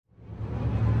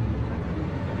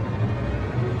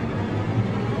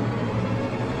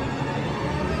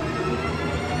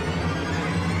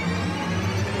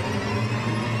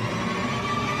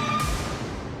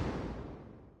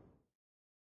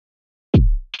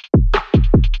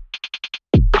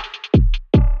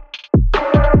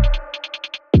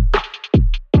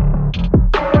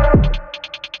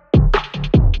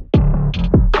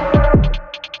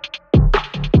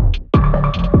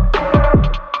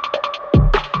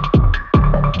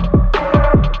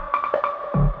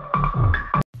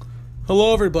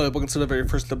Hello everybody, welcome to the very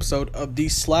first episode of the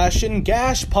Slash and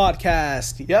Gash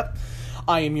podcast. Yep,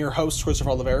 I am your host,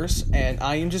 Christopher Oliveris, and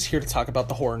I am just here to talk about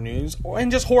the horror news,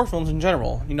 and just horror films in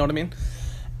general, you know what I mean?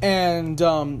 And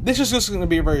this is just going to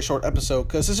be a very short episode,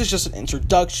 because this is just an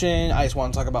introduction. I just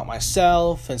want to talk about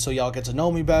myself, and so y'all get to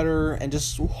know me better, and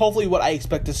just hopefully what I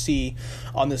expect to see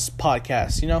on this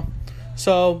podcast, you know?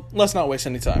 So, let's not waste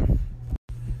any time.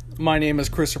 My name is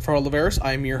Christopher Oliveris.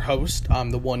 I'm your host. I'm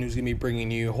the one who's going to be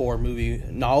bringing you horror movie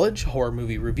knowledge, horror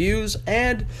movie reviews,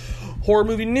 and horror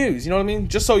movie news. You know what I mean?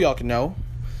 Just so y'all can know.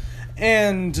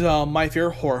 And my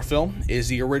favorite horror film is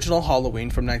the original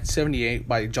Halloween from 1978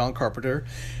 by John Carpenter.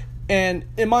 And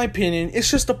in my opinion,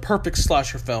 it's just a perfect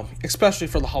slasher film, especially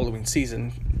for the Halloween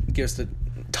season. It gives the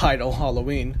title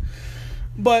Halloween.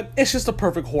 But it's just a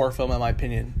perfect horror film in my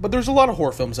opinion. But there's a lot of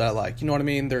horror films that I like. You know what I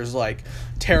mean? There's like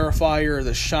Terrifier,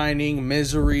 The Shining,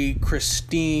 Misery,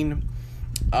 Christine,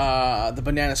 the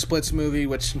Banana Splits movie,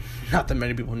 which not that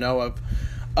many people know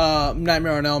of.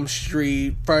 Nightmare on Elm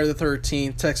Street, Friday the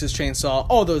 13th, Texas Chainsaw,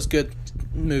 all those good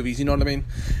movies, you know what I mean?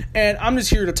 And I'm just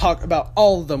here to talk about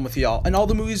all of them with y'all, and all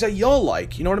the movies that y'all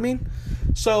like, you know what I mean?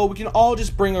 So we can all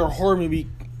just bring our horror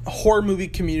movie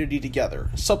community together.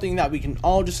 Something that we can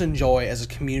all just enjoy as a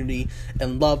community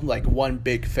and love like one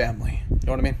big family. You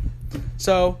know what I mean?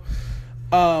 So,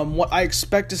 what I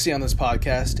expect to see on this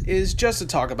podcast is just to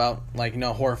talk about, like, you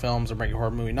know, horror films and bring horror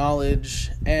movie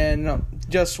knowledge, and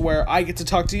just where I get to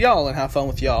talk to y'all and have fun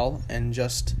with y'all and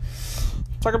just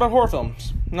talk about horror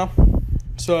films, you know?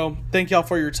 So, thank y'all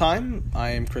for your time.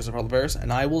 I am Christopher Oliveris,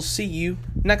 and I will see you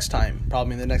next time,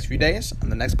 probably in the next few days, on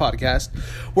the next podcast,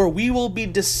 where we will be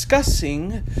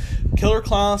discussing Killer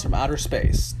Clowns from Outer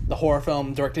Space, the horror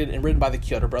film directed and written by the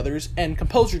Chiodo brothers and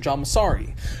composer John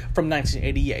Massari from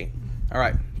 1988.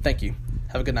 Alright, thank you.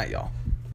 Have a good night, y'all.